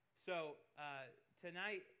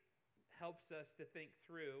Tonight helps us to think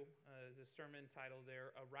through, as a sermon title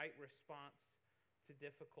there, a right response to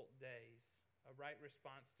difficult days. A right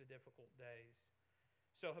response to difficult days.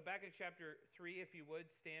 So Habakkuk chapter 3, if you would,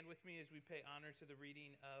 stand with me as we pay honor to the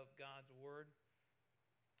reading of God's Word.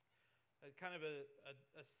 Kind of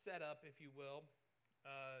a setup, if you will.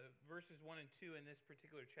 Verses 1 and 2 in this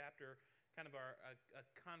particular chapter, kind of a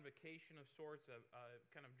convocation of sorts,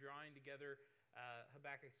 kind of drawing together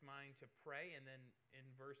Habakkuk's mind to pray, and then in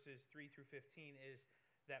verses 3 through 15 is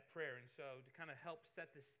that prayer. And so to kind of help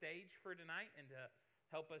set the stage for tonight and to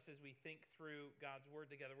help us as we think through God's Word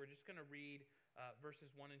together, we're just going to read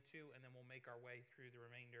verses 1 and 2, and then we'll make our way through the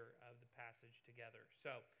remainder of the passage together.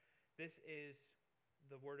 So this is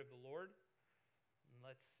the Word of the Lord. And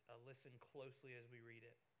let's listen closely as we read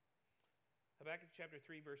it. Habakkuk chapter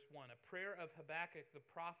 3, verse 1. A prayer of Habakkuk the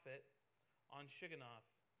prophet on Shigionoth.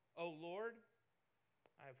 O Lord,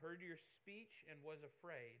 I have heard your speech and was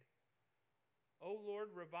afraid. O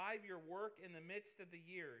Lord, revive your work in the midst of the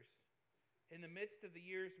years. In the midst of the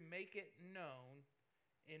years, make it known.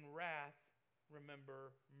 In wrath,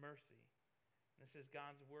 remember mercy. This is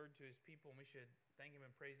God's word to his people, and we should thank him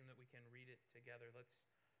and praise him that we can read it together. Let's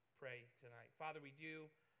pray tonight. Father, we do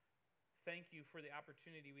thank you for the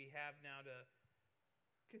opportunity we have now to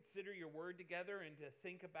consider your word together and to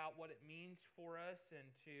think about what it means for us and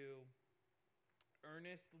to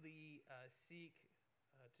earnestly seek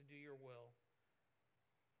to do your will.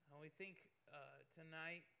 And we think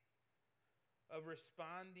tonight of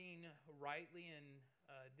responding rightly in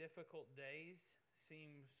difficult days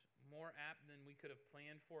seems more apt than we could have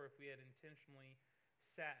planned for if we had intentionally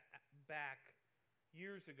sat back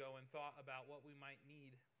years ago and thought about what we might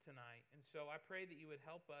need tonight. And so I pray that you would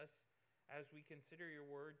help us as we consider your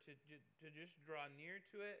word to just draw near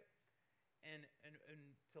to it and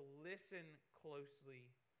to listen closely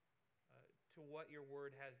to what your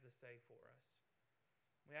word has to say for us.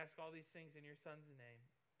 We ask all these things in your Son's name.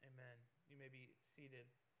 Amen. You may be seated.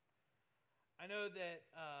 I know that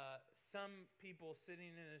some people sitting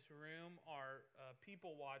in this room are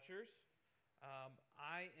people watchers.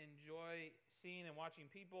 I enjoy seeing and watching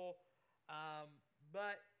people,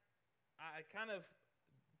 but I kind of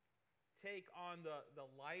take on the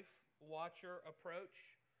life watcher approach.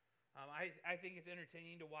 I think it's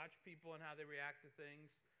entertaining to watch people and how they react to things.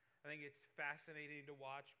 I think it's fascinating to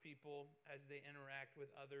watch people as they interact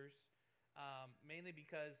with others, mainly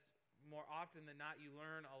because more often than not, you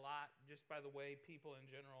learn a lot just by the way people in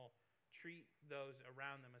general treat those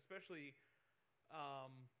around them, especially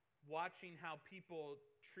watching how people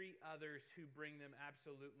treat others who bring them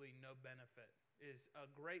absolutely no benefit is a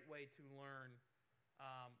great way to learn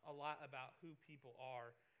a lot about who people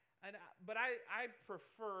are. But I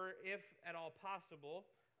prefer, if at all possible,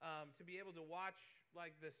 to be able to watch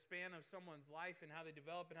like the span of someone's life and how they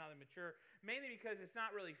develop and how they mature, mainly because it's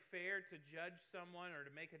not really fair to judge someone or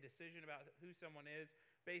to make a decision about who someone is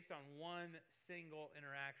based on one single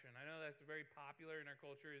interaction. I know that's very popular in our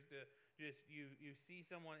culture, is to just you see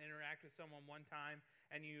someone interact with someone one time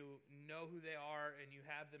and you know who they are and you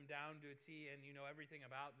have them down to a T and you know everything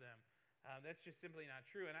about them. That's just simply not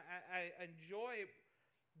true. And I enjoy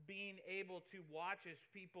being able to watch as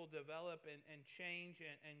people develop and change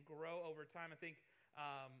and grow over time. I think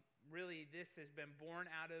really this has been born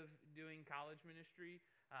out of doing college ministry.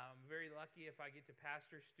 I'm very lucky if I get to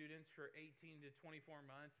pastor students for 18 to 24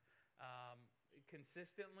 months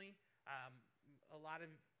consistently. A lot of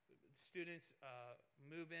students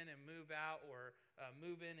move in and move out, or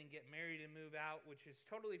move in and get married and move out, which is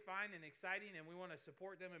totally fine and exciting, and we want to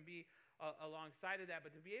support them and be alongside of that.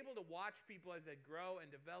 But to be able to watch people as they grow and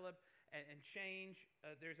develop and change,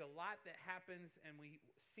 there's a lot that happens, and we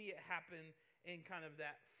see it happen in kind of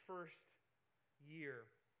that first year.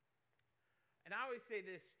 And I always say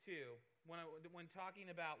this too, when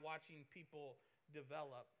talking about watching people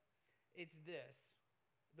develop, it's this.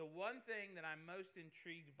 The one thing that I'm most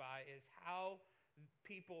intrigued by is how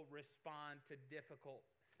people respond to difficult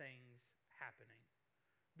things happening.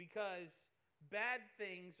 Because bad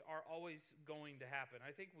things are always going to happen.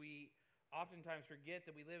 I think we oftentimes forget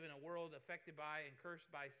that we live in a world affected by and cursed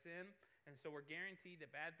by sin, and so we're guaranteed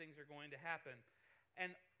that bad things are going to happen.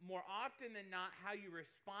 And more often than not, how you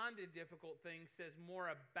respond to difficult things says more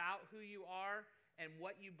about who you are and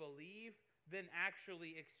what you believe than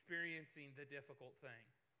actually experiencing the difficult thing.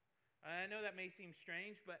 I know that may seem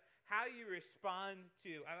strange, but how you respond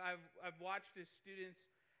to, I've watched as students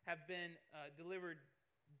have been delivered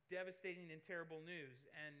devastating and terrible news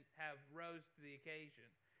and have rose to the occasion.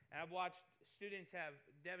 And I've watched students have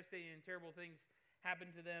devastating and terrible things happen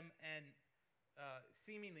to them and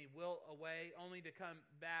seemingly wilt away, only to come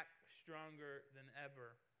back stronger than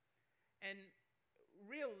ever. And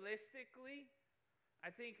realistically, I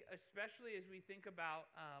think especially as we think about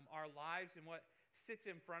our lives and what sits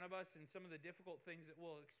in front of us and some of the difficult things that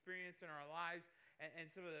we'll experience in our lives and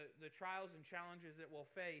some of the trials and challenges that we'll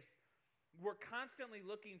face, we're constantly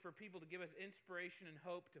looking for people to give us inspiration and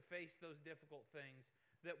hope to face those difficult things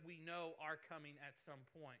that we know are coming at some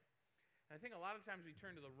point. And I think a lot of times we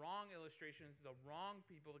turn to the wrong illustrations, the wrong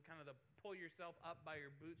people, to kind of the pull yourself up by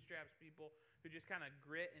your bootstraps people who just kind of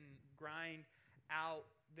grit and grind out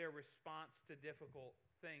their response to difficult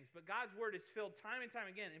things. But God's word is filled time and time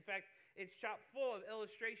again. In fact, it's chock full of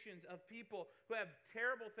illustrations of people who have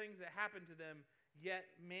terrible things that happen to them, yet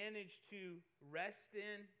manage to rest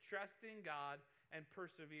in, trust in God, and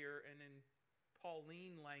persevere, and in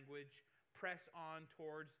Pauline language, press on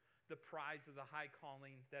towards the prize of the high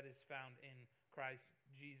calling that is found in Christ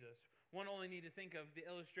Jesus. One only need to think of the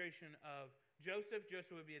illustration of Joseph.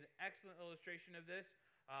 Joseph would be an excellent illustration of this.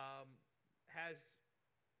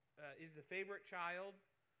 Is the favorite child,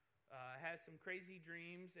 has some crazy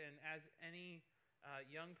dreams, and as any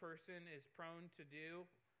young person is prone to do,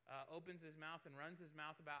 opens his mouth and runs his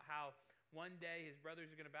mouth about how one day his brothers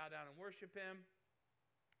are going to bow down and worship him,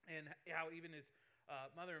 and how even his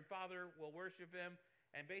mother and father will worship him,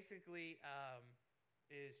 and basically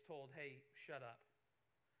is told, hey, shut up.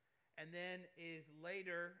 And then is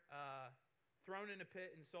later thrown in a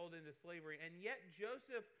pit and sold into slavery. And yet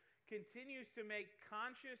Joseph continues to make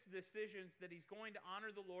conscious decisions that he's going to honor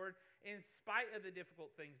the Lord in spite of the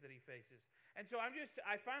difficult things that he faces. And so I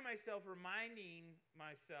find myself reminding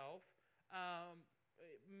myself,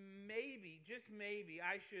 just maybe,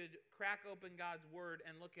 I should crack open God's word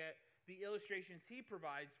and look at the illustrations he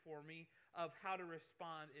provides for me of how to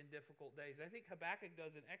respond in difficult days. I think Habakkuk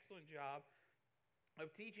does an excellent job of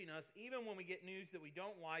teaching us, even when we get news that we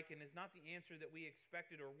don't like and is not the answer that we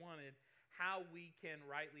expected or wanted, how we can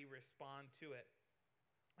rightly respond to it.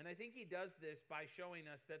 And I think he does this by showing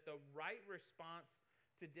us that the right response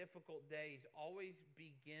to difficult days always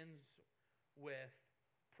begins with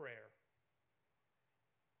prayer.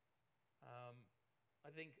 I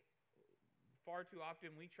think far too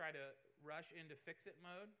often we try to rush into fix-it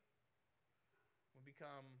mode. We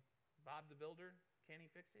become Bob the Builder. Can he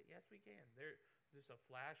fix it? Yes, we can. There's a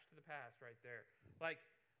flash to the past right there. Like,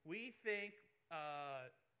 we think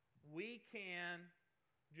we can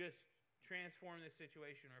just transform this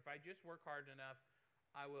situation, or if I just work hard enough,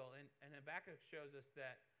 I will. And Habakkuk shows us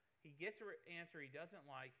that he gets an answer he doesn't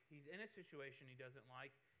like. He's in a situation he doesn't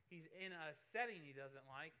like. He's in a setting he doesn't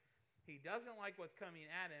like. He doesn't like what's coming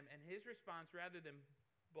at him, and his response, rather than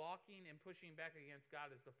balking and pushing back against God,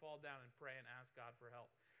 is to fall down and pray and ask God for help.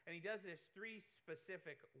 And he does this three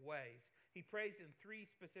specific ways. He prays in three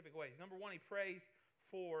specific ways. Number one, he prays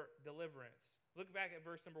for deliverance. Look back at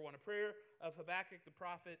verse number 1, a prayer of Habakkuk the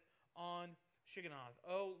prophet on Shigionoth.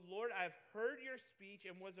 O Lord, I have heard your speech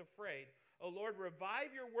and was afraid. O Lord,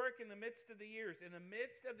 revive your work in the midst of the years. In the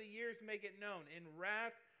midst of the years, make it known. In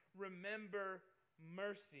wrath, remember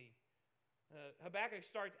mercy. Habakkuk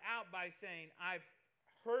starts out by saying, I've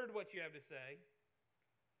heard what you have to say,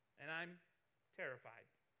 and I'm terrified.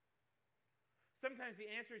 Sometimes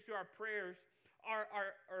the answers to our prayers are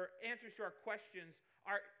answers to our questions,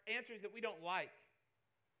 are answers that we don't like.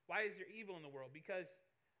 Why is there evil in the world? Because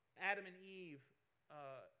Adam and Eve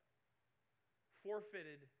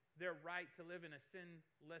forfeited their right to live in a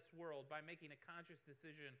sinless world by making a conscious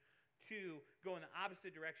decision to go in the opposite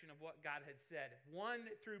direction of what God had said. One,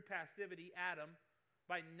 through passivity, Adam,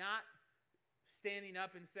 by not standing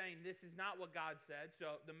up and saying, this is not what God said.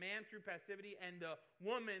 So the man through passivity, and the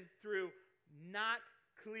woman through not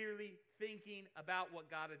clearly thinking about what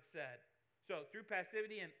God had said. So through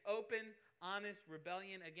passivity and open, honest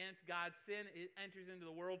rebellion against God's sin, it enters into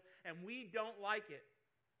the world, and we don't like it.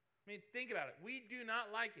 I mean, think about it. We do not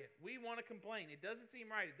like it. We want to complain. It doesn't seem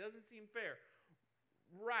right. It doesn't seem fair.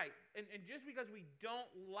 Right. And just because we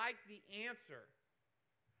don't like the answer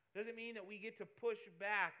doesn't mean that we get to push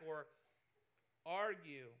back or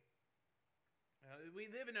argue.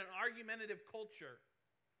 We live in an argumentative culture.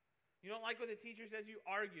 You don't like what the teacher says, you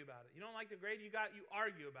argue about it. You don't like the grade you got, you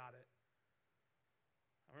argue about it.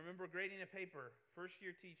 I remember grading a paper, first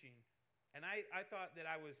year teaching, and I thought that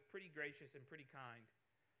I was pretty gracious and pretty kind.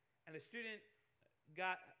 And the student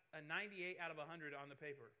got a 98 out of 100 on the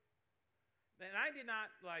paper. And I did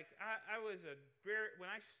not, I was when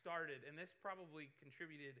I started, and this probably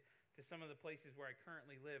contributed to some of the places where I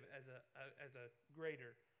currently live as a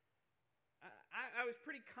grader, I was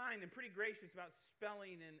pretty kind and pretty gracious about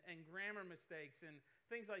spelling and grammar mistakes and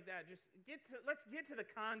things like that. Let's get to the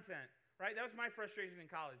content, right? That was my frustration in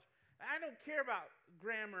college. I don't care about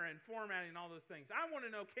grammar and formatting and all those things. I want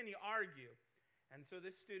to know, can you argue? And so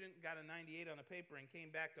this student got a 98 on a paper and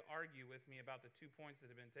came back to argue with me about the 2 points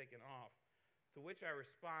that had been taken off, to which I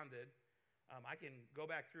responded, I can go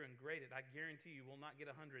back through and grade it. I guarantee you will not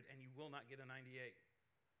get 100 and you will not get a 98.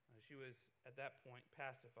 She was, at that point,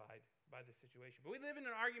 pacified by the situation. But we live in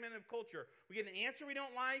an argumentative culture. We get an answer we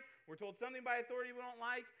don't like. We're told something by authority we don't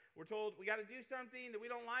like. We're told we got to do something that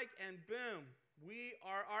we don't like, and boom, we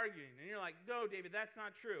are arguing. And you're like, no, David, that's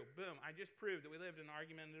not true. Boom, I just proved that we lived in an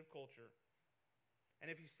argumentative culture.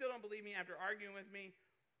 And if you still don't believe me after arguing with me,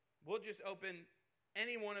 we'll just open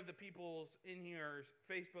any one of the people's in here's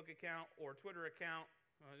Facebook account or Twitter account.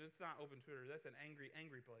 It's not open Twitter. That's an angry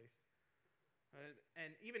place.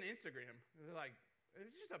 And even Instagram. They're like,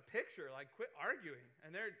 it's just a picture. Like, quit arguing.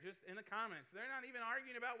 And they're just in the comments. They're not even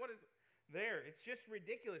arguing about what is there. It's just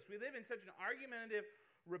ridiculous. We live in such an argumentative,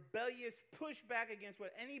 rebellious pushback against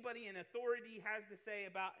what anybody in authority has to say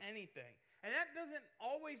about anything. And that doesn't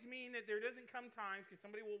always mean that there doesn't come times because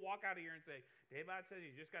somebody will walk out of here and say, David Botts says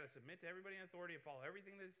you just got to submit to everybody in authority and follow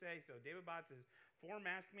everything they say. So David Botts is for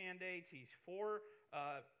mask mandates. He's for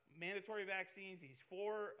mandatory vaccines. He's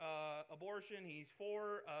for abortion. He's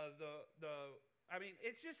for I mean,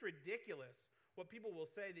 it's just ridiculous what people will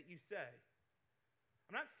say that you say.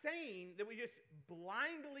 I'm not saying that we just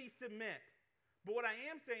blindly submit. But what I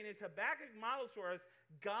am saying is Habakkuk models for us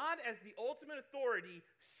God as the ultimate authority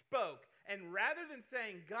spoke. And rather than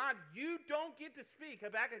saying, God, you don't get to speak,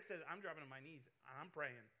 Habakkuk says, I'm dropping on my knees and I'm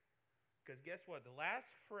praying. Because guess what? The last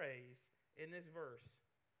phrase in this verse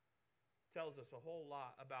tells us a whole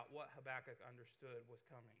lot about what Habakkuk understood was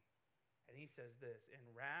coming. And he says this, in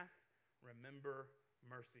wrath, remember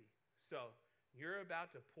mercy. So, you're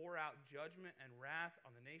about to pour out judgment and wrath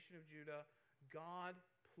on the nation of Judah. God,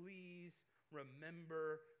 please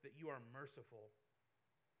remember that you are merciful.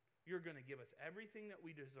 You're going to give us everything that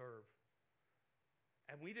we deserve.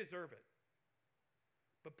 And we deserve it.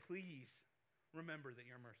 But please remember that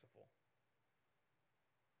you're merciful.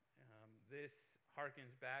 This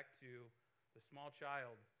harkens back to the small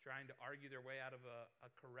child trying to argue their way out of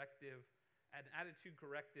an attitude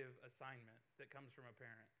corrective assignment that comes from a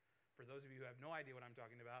parent. For those of you who have no idea what I'm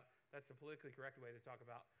talking about, that's the politically correct way to talk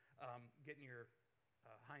about getting your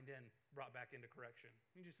hind end brought back into correction.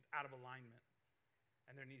 You're just out of alignment.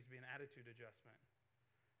 And there needs to be an attitude adjustment.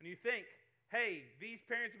 And you think, hey, these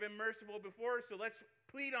parents have been merciful before, so let's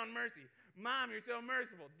plead on mercy. Mom, you're so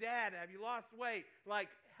merciful. Dad, have you lost weight? Like,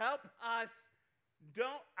 help us.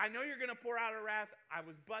 I know you're going to pour out a wrath. I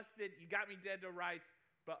was busted. You got me dead to rights.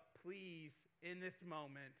 But please, in this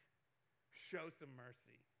moment, show some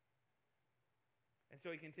mercy. And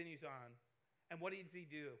so he continues on. And what does he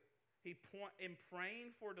do? In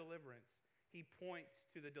praying for deliverance, he points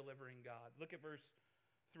to the delivering God. Look at verse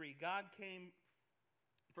 3. God came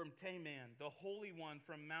from Teman, the Holy One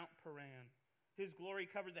from Mount Paran. His glory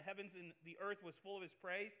covered the heavens, and the earth was full of his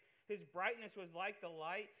praise. His brightness was like the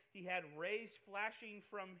light. He had rays flashing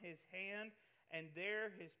from his hand, and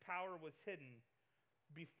there his power was hidden.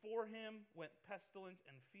 Before him went pestilence,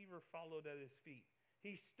 and fever followed at his feet.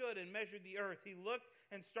 He stood and measured the earth. He looked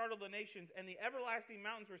and startled the nations, and the everlasting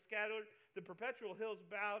mountains were scattered. The perpetual hills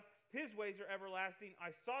bowed. His ways are everlasting.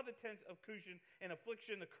 I saw the tents of Cushan in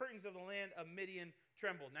affliction. The curtains of the land of Midian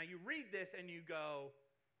trembled. Now you read this and you go,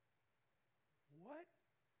 what?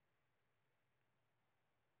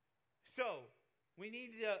 So, we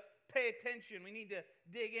need to pay attention. We need to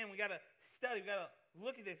dig in. We got to study. We got to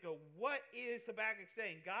look at this. Go, what is Habakkuk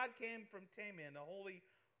saying? God came from Teman, the Holy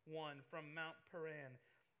One from Mount Paran.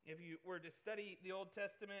 If you were to study the Old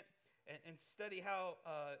Testament and study how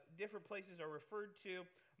different places are referred to,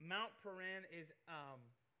 Mount Paran is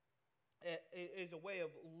a way of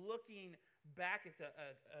looking back. It's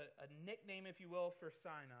a nickname, if you will, for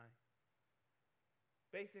Sinai.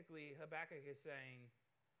 Basically, Habakkuk is saying,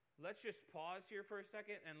 let's just pause here for a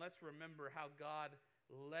second and let's remember how God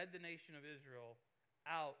led the nation of Israel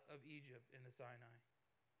out of Egypt in the Sinai.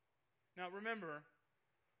 Now remember,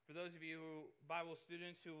 for those of you Bible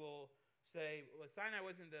students who will say, well, Sinai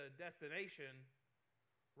wasn't the destination,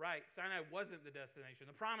 right? Sinai wasn't the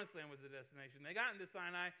destination. The Promised Land was the destination. They got into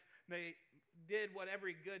Sinai. They did what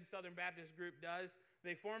every good Southern Baptist group does.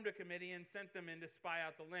 They formed a committee and sent them in to spy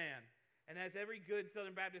out the land. And as every good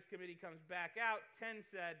Southern Baptist committee comes back out, 10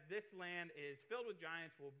 said, this land is filled with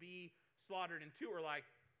giants, will be slaughtered. And 2 were like,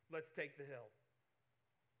 let's take the hill.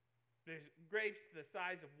 There's grapes the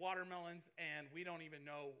size of watermelons, and we don't even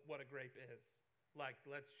know what a grape is. Like,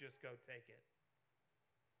 let's just go take it.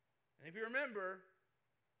 And if you remember,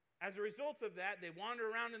 as a result of that, they wander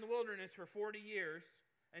around in the wilderness for 40 years.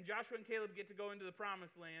 And Joshua and Caleb get to go into the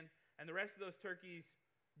promised land, and the rest of those turkeys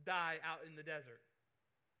die out in the desert.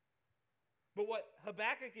 But what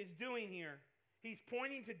Habakkuk is doing here, he's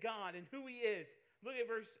pointing to God and who he is. Look at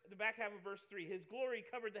the back half of verse 3. His glory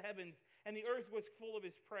covered the heavens, and the earth was full of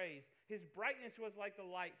his praise. His brightness was like the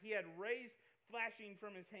light. He had rays flashing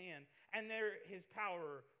from his hand, and there his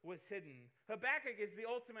power was hidden. Habakkuk is the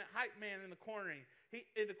ultimate hype man in the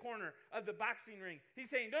corner of the boxing ring. He's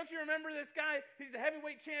saying, don't you remember this guy? He's the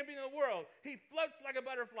heavyweight champion of the world. He floats like a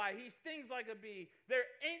butterfly. He stings like a bee. There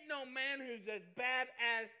ain't no man who's as bad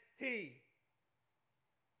as he.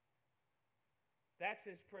 That's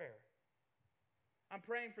his prayer. I'm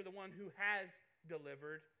praying for the one who has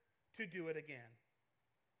delivered to do it again.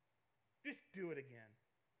 Just do it again.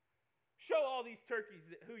 Show all these turkeys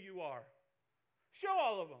who you are. Show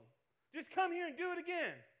all of them. Just come here and do it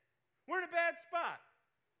again. We're in a bad spot.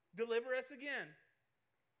 Deliver us again.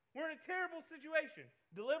 We're in a terrible situation.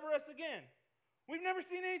 Deliver us again. We've never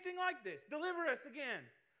seen anything like this. Deliver us again.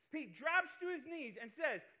 He drops to his knees and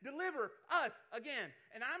says, deliver us again.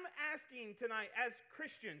 And I'm asking tonight as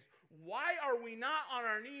Christians, why are we not on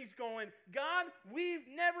our knees going, God, we've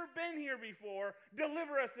never been here before.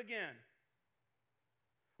 Deliver us again.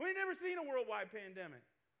 We've never seen a worldwide pandemic.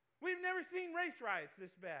 We've never seen race riots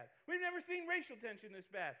this bad. We've never seen racial tension this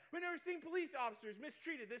bad. We've never seen police officers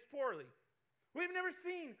mistreated this poorly. We've never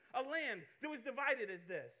seen a land that was divided as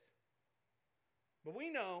this. But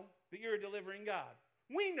we know that you're a delivering God.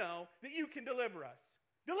 We know that you can deliver us.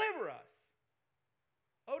 Deliver us.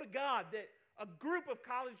 Oh, to God that a group of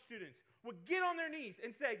college students would get on their knees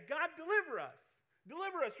and say, God, deliver us.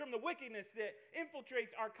 Deliver us from the wickedness that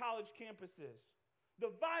infiltrates our college campuses.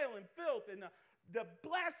 The vile and filth and the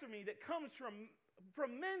blasphemy that comes from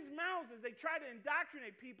men's mouths as they try to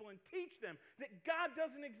indoctrinate people and teach them that God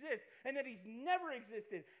doesn't exist and that he's never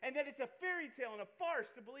existed and that it's a fairy tale and a farce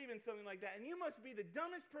to believe in something like that. And you must be the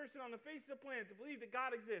dumbest person on the face of the planet to believe that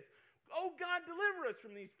God exists. Oh, God, deliver us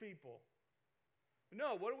from these people.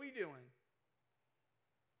 No, what are we doing?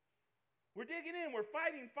 We're digging in. We're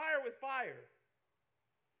fighting fire with fire.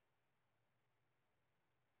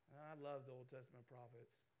 I love the Old Testament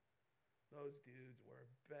prophets. Those dudes were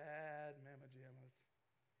bad mamma jammas.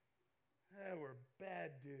 They were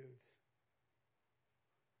bad dudes.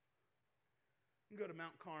 You can go to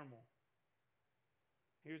Mount Carmel.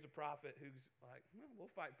 Here's a prophet who's like, well,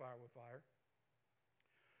 we'll fight fire with fire.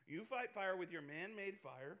 You fight fire with your man-made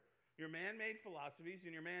fire, your man-made philosophies,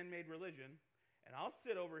 and your man-made religion, and I'll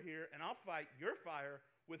sit over here and I'll fight your fire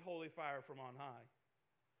with holy fire from on high.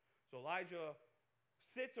 So Elijah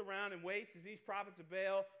sits around and waits as these prophets of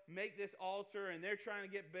Baal make this altar, and they're trying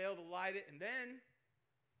to get Baal to light it. And then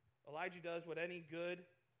Elijah does what any good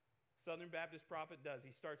Southern Baptist prophet does.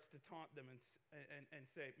 He starts to taunt them and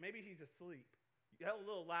say, maybe he's asleep. Yell a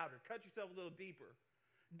little louder. Cut yourself a little deeper.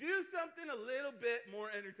 Do something a little bit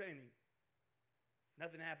more entertaining.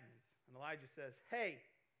 Nothing happens. And Elijah says, hey,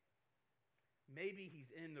 maybe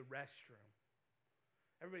he's in the restroom.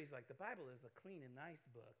 Everybody's like, the Bible is a clean and nice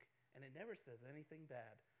book, and it never says anything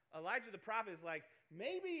bad. Elijah the prophet is like,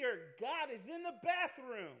 maybe your God is in the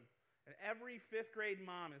bathroom. And every fifth grade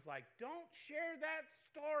mom is like, don't share that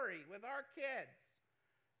story with our kids.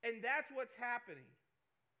 And that's what's happening.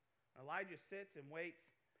 Elijah sits and waits.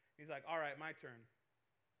 He's like, all right, my turn.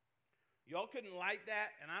 Y'all couldn't light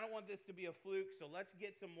that, and I don't want this to be a fluke, so let's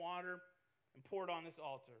get some water and pour it on this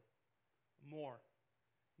altar. More.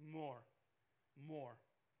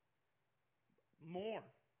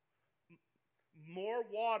 More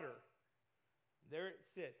water. There it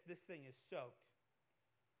sits. This thing is soaked.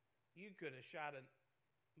 You could have shot a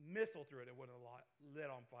missile through it. It would have lit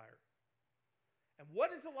on fire. And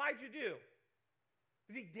what does Elijah do?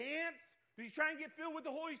 Does he dance? Does he try and get filled with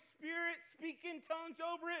the Holy Spirit, speak in tongues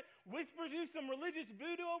over it, whispers do some religious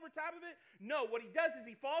voodoo over top of it? No, what he does is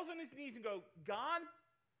he falls on his knees and goes, God,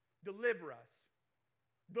 deliver us.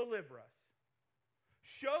 Deliver us.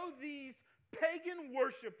 Show these pagan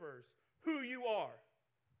worshipers who you are.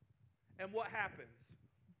 And what happens?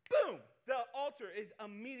 Boom! The altar is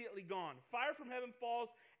immediately gone. Fire from heaven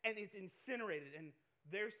falls, and it's incinerated. And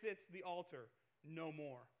there sits the altar, no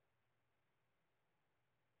more.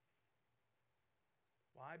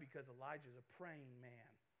 Why? Because Elijah's a praying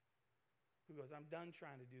man who goes, I'm done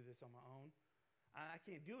trying to do this on my own. I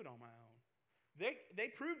can't do it on my own.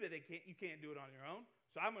 They proved that you can't do it on your own,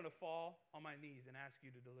 so I'm going to fall on my knees and ask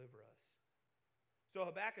you to deliver us. So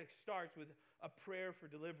Habakkuk starts with a prayer for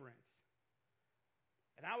deliverance.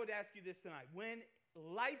 And I would ask you this tonight. When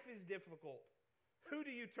life is difficult, who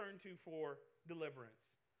do you turn to for deliverance?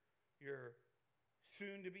 Your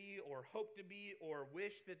soon-to-be or hope-to-be or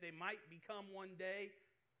wish that they might become one day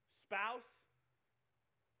spouse,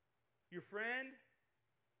 your friend,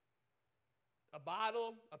 a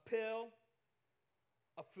bottle, a pill,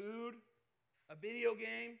 a food, a video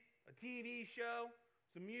game, a TV show,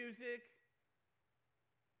 some music,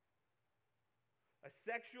 a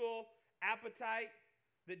sexual appetite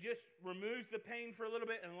that just removes the pain for a little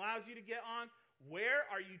bit and allows you to get on. Where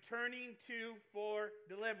are you turning to for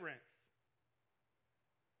deliverance?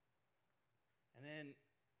 And then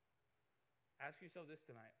ask yourself this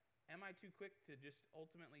tonight. Am I too quick to just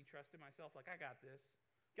ultimately trust in myself? Like, I got this.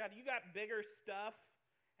 God, you got bigger stuff,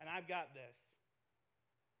 and I've got this.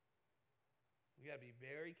 We got to be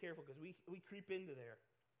very careful because we creep into there.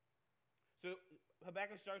 So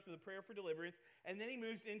Habakkuk starts with a prayer for deliverance, and then he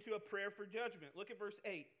moves into a prayer for judgment. Look at verse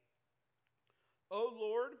 8. O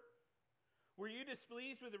Lord, were you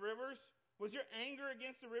displeased with the rivers? Was your anger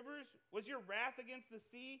against the rivers? Was your wrath against the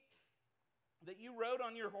sea that you rode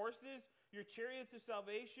on your horses, your chariots of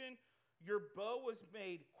salvation? Your bow was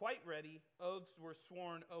made quite ready. Oaths were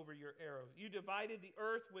sworn over your arrows. You divided the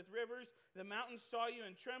earth with rivers. The mountains saw you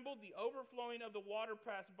and trembled. The overflowing of the water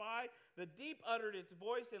passed by. The deep uttered its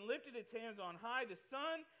voice and lifted its hands on high. The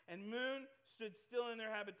sun and moon stood still in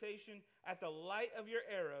their habitation. At the light of your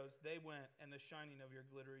arrows they went, and the shining of your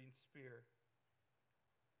glittering spear.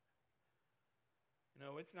 You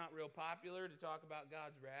know, it's not real popular to talk about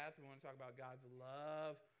God's wrath. We want to talk about God's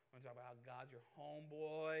love. We want to talk about how God's your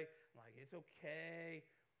homeboy. Like, it's okay.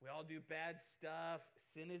 We all do bad stuff.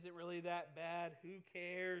 Sin isn't really that bad. Who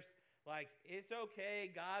cares? Like, it's okay.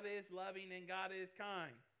 God is loving and God is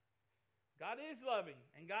kind. God is loving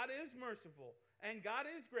and God is merciful and God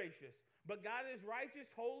is gracious. But God is righteous,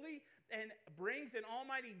 holy, and brings an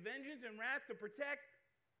almighty vengeance and wrath to protect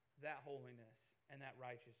that holiness and that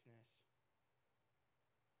righteousness.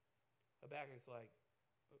 Habakkuk's like,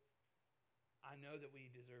 I know that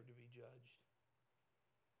we deserve to be judged,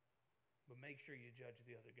 but make sure you judge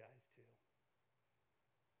the other guys too.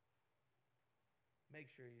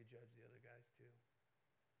 Make sure you judge the other guys too.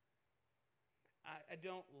 I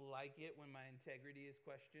don't like it when my integrity is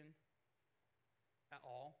questioned at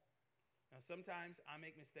all. Now, sometimes I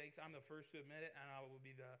make mistakes. I'm the first to admit it, and I will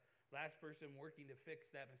be the last person working to fix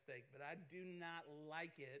that mistake. But I do not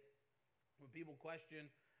like it when people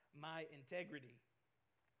question my integrity.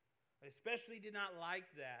 I especially did not like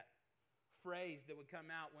that phrase that would come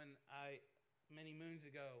out when I, many moons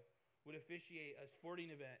ago, would officiate a sporting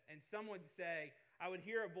event. And someone would say, I would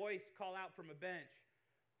hear a voice call out from a bench,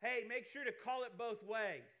 hey, make sure to call it both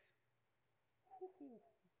ways.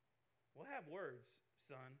 We'll have words,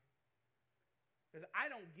 son. Because I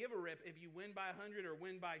don't give a rip if you win by 100 or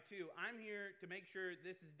win by 2. I'm here to make sure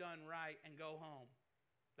this is done right and go home.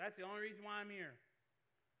 That's the only reason why I'm here.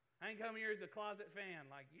 I ain't come here as a closet fan,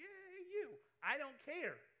 like, yay, you. I don't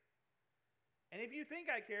care. And if you think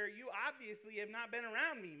I care, you obviously have not been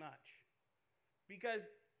around me much. Because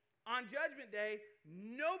on Judgment Day,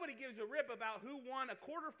 nobody gives a rip about who won a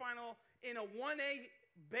quarterfinal in a 1A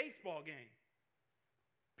baseball game.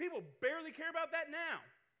 People barely care about that now.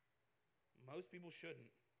 Most people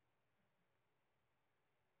shouldn't.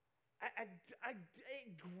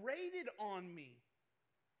 It grated on me.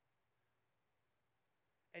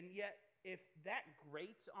 And yet, if that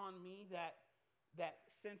grates on me, that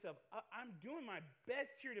sense of, I'm doing my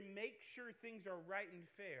best here to make sure things are right and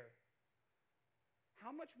fair,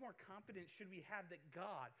 how much more confidence should we have that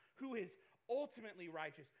God, who is ultimately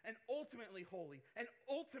righteous and ultimately holy and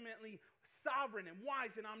ultimately sovereign and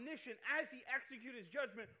wise and omniscient, as he executes his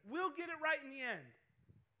judgment, will get it right in the end?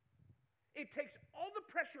 It takes all the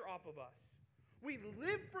pressure off of us. We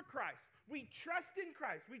live for Christ. We trust in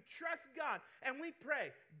Christ. We trust God. And we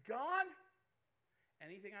pray, God,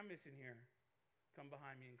 anything I'm missing here, come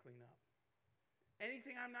behind me and clean up.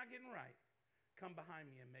 Anything I'm not getting right, come behind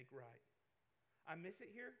me and make right. I miss it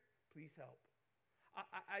here, please help.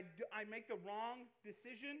 I make the wrong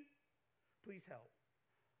decision, please help.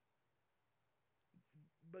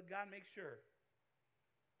 But God makes sure.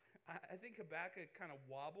 I think Habakkuk kind of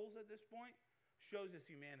wobbles at this point, shows his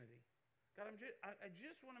humanity. God, I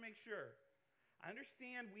just want to make sure. I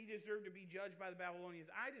understand we deserve to be judged by the Babylonians.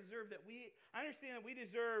 I understand that we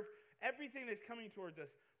deserve everything that's coming towards us.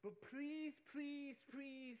 But please, please,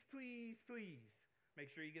 please, please, please, make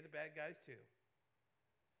sure you get the bad guys too.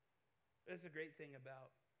 That's a great thing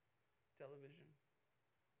about television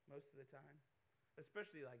most of the time.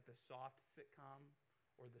 Especially like the soft sitcom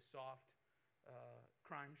or the soft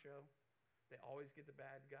crime show. They always get the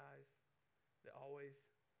bad guys. They always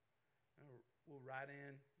will ride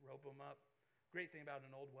in, rope them up. Great thing about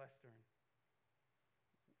an old Western.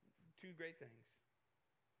 Two great things.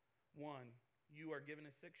 One, you are given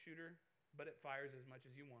a 6-shooter but it fires as much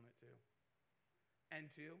as you want it to. And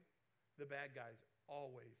two, the bad guys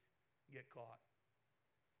always get caught.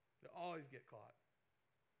 They always get caught.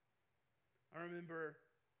 I remember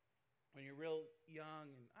when you're real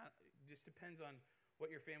young, and it just depends on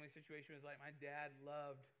what your family situation was like. My dad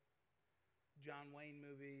loved John Wayne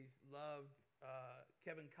movies, loved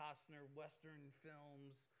Kevin Costner Western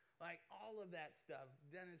films, like all of that stuff.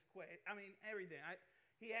 Dennis Quaid, I mean everything.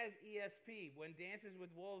 He has ESP. When Dances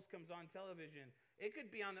with Wolves comes on television, it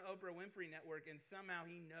could be on the Oprah Winfrey Network, and somehow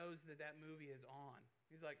he knows that movie is on.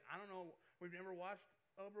 He's like, I don't know, we've never watched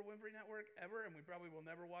Oprah Winfrey Network ever, and we probably will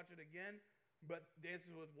never watch it again, but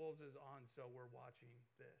Dances with Wolves is on, so we're watching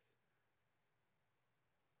this.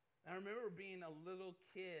 I remember being a little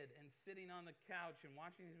kid and sitting on the couch and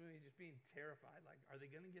watching these movies, just being terrified. Like, are they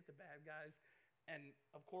going to get the bad guys? And,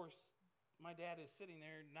 of course, my dad is sitting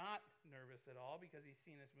there not nervous at all because he's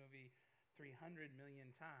seen this movie 300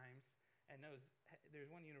 million times and knows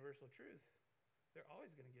there's one universal truth. They're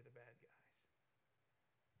always going to get the bad guys.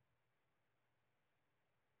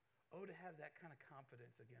 Oh, to have that kind of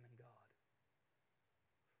confidence again in God.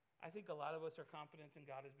 I think a lot of us, our confidence in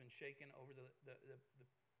God has been shaken over the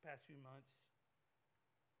past few months.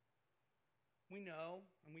 We know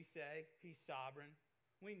and we say he's sovereign.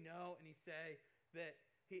 We know and we say that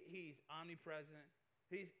he's omnipresent.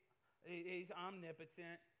 He's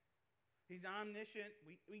omnipotent. He's omniscient.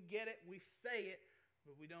 We get it. We say it,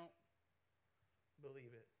 but we don't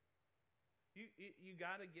believe it. You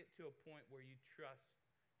got to get to a point where you trust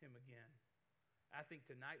him again. I think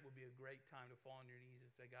tonight will be a great time to fall on your knees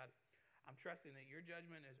and say, God, I'm trusting that your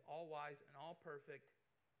judgment is all wise and all perfect.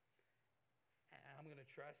 And I'm going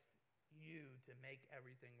to trust you to make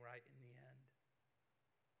everything right in the end.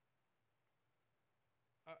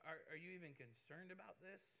 Are you even concerned about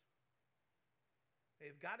this?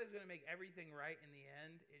 If God is going to make everything right in the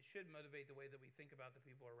end, it should motivate the way that we think about the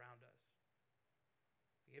people around us.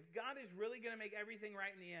 If God is really going to make everything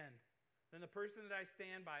right in the end, then the person that I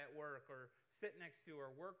stand by at work or sit next to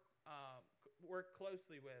or work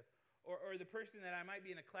closely with, or the person that I might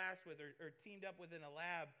be in a class with or teamed up with in a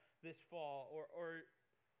lab this fall, or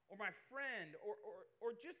my friend,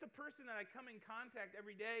 or just the person that I come in contact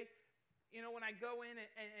every day. You know, when I go in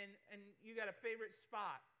and you got a favorite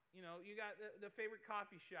spot, you know, you got the favorite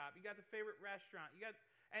coffee shop, you got the favorite restaurant,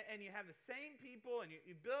 and you have the same people, and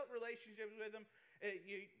you built relationships with them.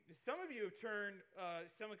 Some of you have turned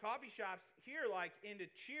some of the coffee shops here like into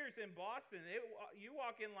Cheers in Boston. You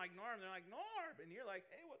walk in like Norm, they're like, Norm, and you're like,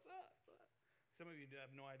 hey, what's up? Some of you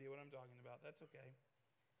have no idea what I'm talking about. That's okay.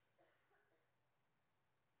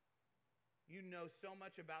 You know so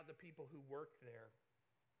much about the people who work there,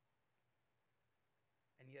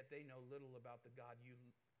 and yet they know little about the God you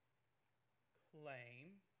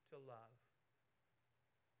claim to love.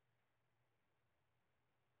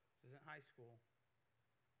 This isn't high school.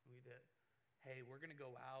 We did, hey, we're going to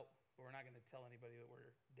go out, but we're not going to tell anybody that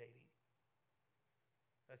we're dating.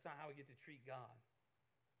 That's not how we get to treat God.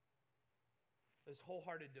 This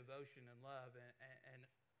wholehearted devotion and love and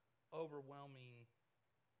overwhelming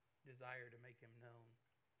desire to make him known.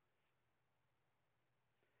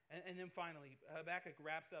 And then finally, Habakkuk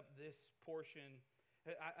wraps up this portion.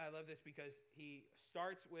 I love this because he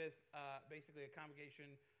starts with basically a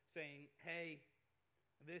convocation saying, hey,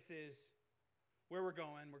 this is where we're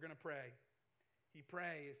going. We're going to pray. He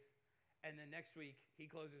prays, and then next week he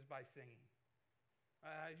closes by singing.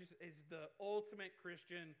 It's the ultimate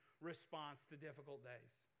Christian response to difficult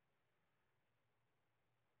days.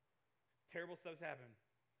 Terrible stuff's happened.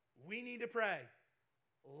 We need to pray.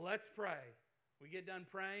 Let's pray. We get done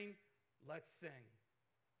praying, let's sing.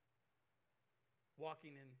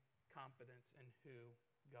 Walking in confidence in who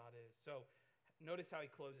God is. So notice how he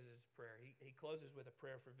closes his prayer. He closes with a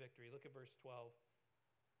prayer for victory. Look at verse 12.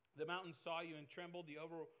 The mountains saw you and trembled. The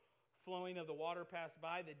overflowing of the water passed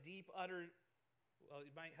by. The deep uttered. Well,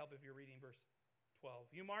 it might help if you're reading verse 12.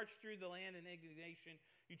 You marched through the land in indignation.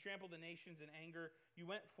 You trampled the nations in anger. You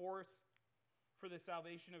went forth for the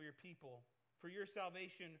salvation of your people. For your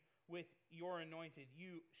salvation with your anointed.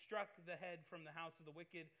 You struck the head from the house of the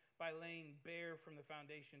wicked by laying bare from the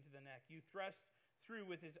foundation to the neck. You thrust through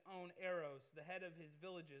with his own arrows the head of his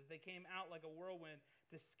villages. They came out like a whirlwind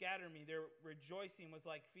to scatter me. Their rejoicing was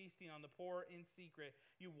like feasting on the poor in secret.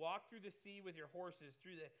 You walked through the sea with your horses,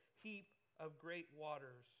 through the heap of great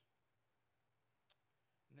waters.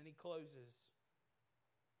 And then he closes.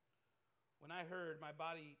 When I heard, my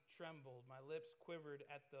body trembled, my lips quivered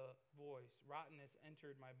at the voice. Rottenness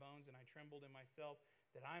entered my bones, and I trembled in myself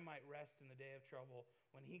that I might rest in the day of trouble.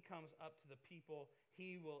 When he comes up to the people,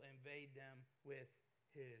 he will invade them with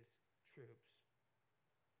his troops.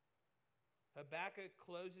 Habakkuk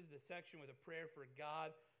closes the section with a prayer for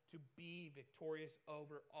God to be victorious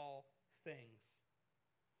over all things.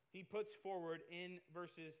 He puts forward in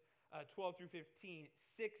verses 12 through 15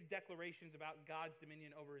 6 declarations about God's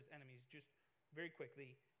dominion over his enemies. Just very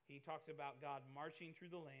quickly, he talks about God marching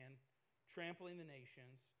through the land, trampling the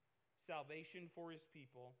nations, salvation for his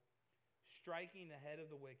people, striking the head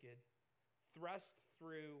of the wicked, thrust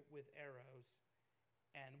through with arrows,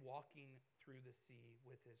 and walking through the sea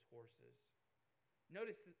with his horses.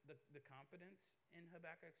 Notice the confidence in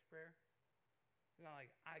Habakkuk's prayer. He's not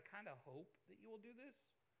like, I kind of hope that you will do this.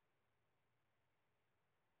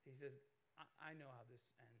 He says, I know how this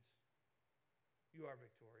ends. You are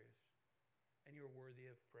victorious, and you're worthy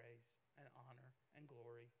of praise and honor and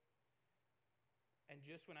glory. And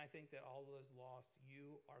just when I think that all is lost,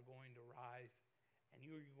 you are going to rise, and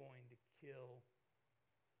you are going to kill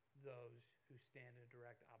those who stand in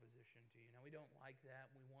direct opposition to you. Now, we don't like that.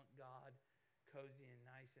 We want God cozy and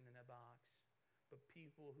nice and in a box. But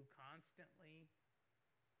people who constantly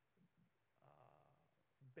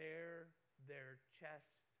bare their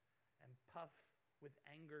chests and puff with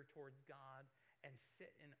anger towards God and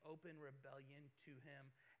sit in open rebellion to him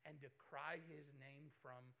and decry his name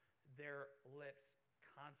from their lips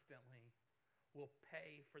constantly will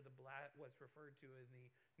pay for what's referred to in the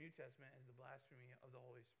New Testament as the blasphemy of the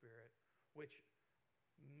Holy Spirit, which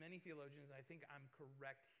many theologians, I think I'm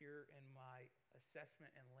correct here in my assessment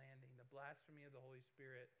and landing. The blasphemy of the Holy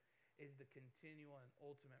Spirit is the continual and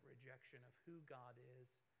ultimate rejection of who God is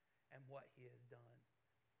and what he has done.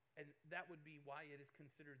 And that would be why it is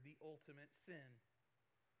considered the ultimate sin,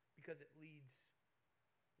 because it leads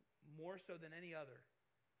more so than any other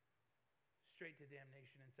straight to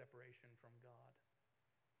damnation and separation from God.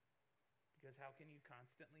 Because how can you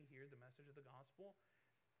constantly hear the message of the gospel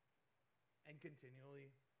and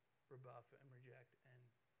continually rebuff and reject and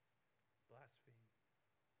blaspheme?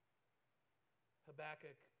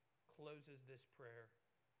 Habakkuk closes this prayer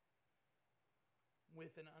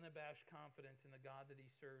with an unabashed confidence in the God that he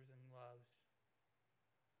serves and loves.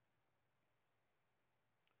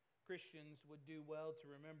 Christians would do well to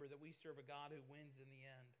remember that we serve a God who wins in the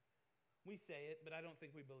end. We say it, but I don't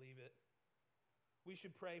think we believe it. We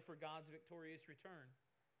should pray for God's victorious return.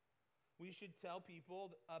 We should tell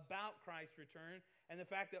people about Christ's return and the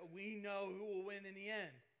fact that we know who will win in the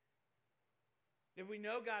end. If we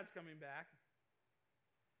know God's coming back,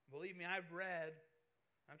 believe me, I'm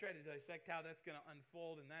trying to dissect how that's going to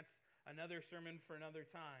unfold, and that's another sermon for another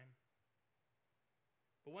time.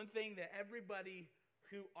 But one thing that everybody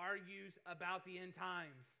who argues about the end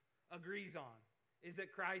times agrees on is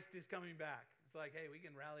that Christ is coming back. It's like, hey, we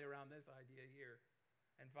can rally around this idea here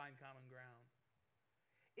and find common ground.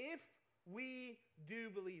 If we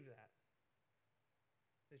do believe that,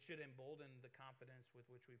 it should embolden the confidence with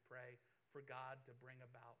which we pray for God to bring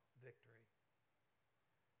about victory.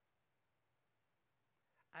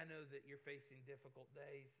 I know that you're facing difficult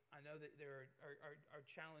days. I know that there are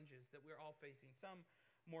challenges that we're all facing, some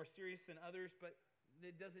more serious than others, but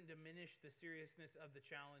it doesn't diminish the seriousness of the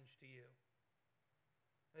challenge to you.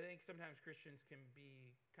 I think sometimes Christians can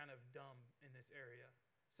be kind of dumb in this area.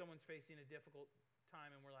 Someone's facing a difficult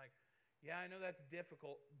time and we're like, yeah, I know that's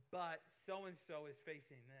difficult, but so-and-so is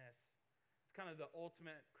facing this. It's kind of the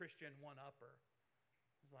ultimate Christian one-upper.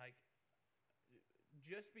 It's like,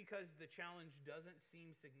 just because the challenge doesn't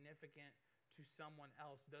seem significant to someone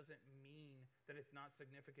else doesn't mean that it's not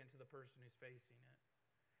significant to the person who's facing it.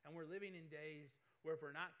 And we're living in days where if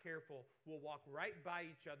we're not careful, we'll walk right by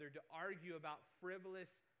each other to argue about frivolous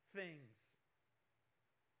things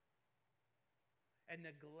and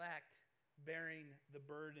neglect bearing the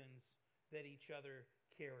burdens that each other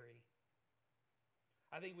carry.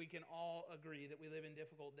 I think we can all agree that we live in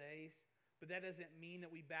difficult days, but that doesn't mean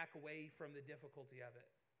that we back away from the difficulty of it.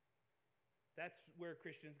 That's where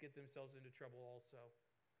Christians get themselves into trouble also.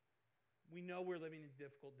 We know we're living in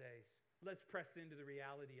difficult days. Let's press into the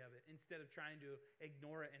reality of it instead of trying to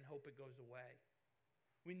ignore it and hope it goes away.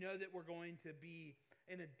 We know that we're going to be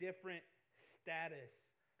in a different status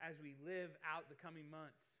as we live out the coming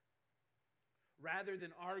months. Rather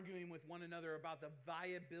than arguing with one another about the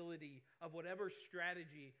viability of whatever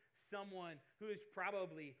strategy someone who is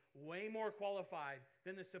probably way more qualified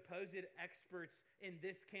than the supposed experts in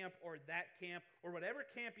this camp or that camp or whatever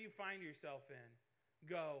camp you find yourself in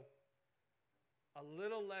go, a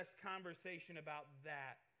little less conversation about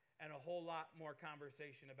that and a whole lot more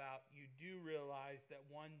conversation about you do realize that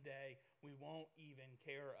one day we won't even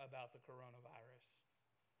care about the coronavirus.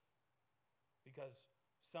 Because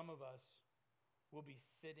some of us will be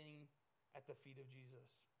sitting at the feet of Jesus,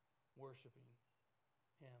 worshiping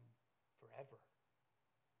him forever.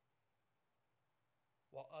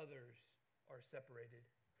 while others are separated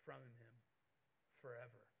from Him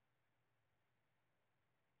forever.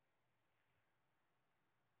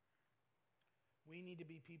 We need to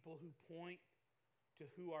be people who point to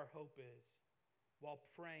who our hope is while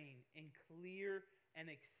praying in clear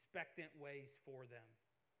and expectant ways for them.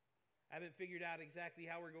 I haven't figured out exactly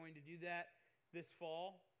how we're going to do that this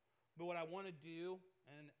fall, but what I want to do,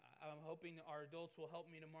 and I'm hoping our adults will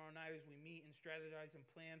help me tomorrow night as we meet and strategize and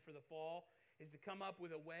plan for the fall, is to come up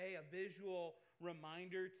with a way, a visual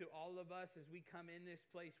reminder to all of us as we come in this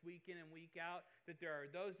place week in and week out, that there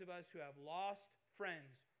are those of us who have lost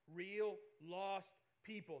friends, real lost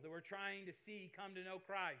people that we're trying to see come to know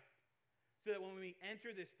Christ. So that when we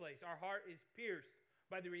enter this place, our heart is pierced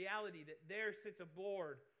by the reality that there sits a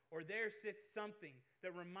board or there sits something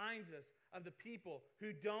that reminds us of the people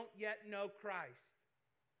who don't yet know Christ.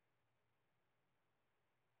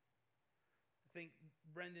 I think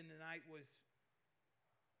Brendan tonight was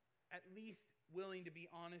at least willing to be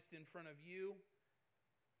honest in front of you,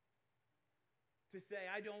 to say,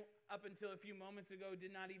 I don't, up until a few moments ago,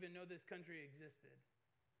 did not even know this country existed.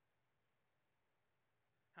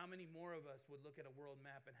 How many more of us would look at a world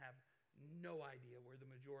map and have no idea where the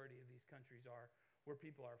majority of these countries are, where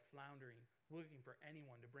people are floundering, looking for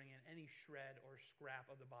anyone to bring in any shred or scrap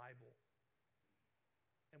of the Bible?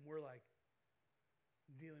 And we're like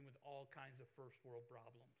dealing with all kinds of first world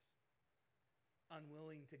problems,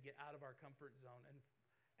 unwilling to get out of our comfort zone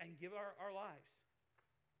and give our lives.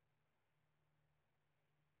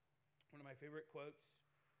 One of my favorite quotes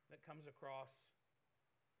that comes across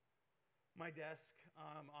my desk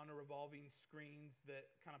on a revolving screens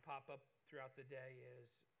that kind of pop up throughout the day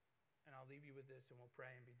is, and I'll leave you with this and we'll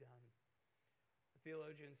pray and be done. The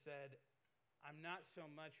theologian said, I'm not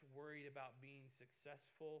so much worried about being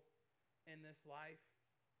successful in this life.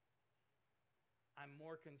 I'm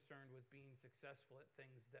more concerned with being successful at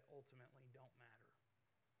things that ultimately don't matter.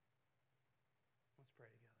 Let's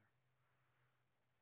pray together.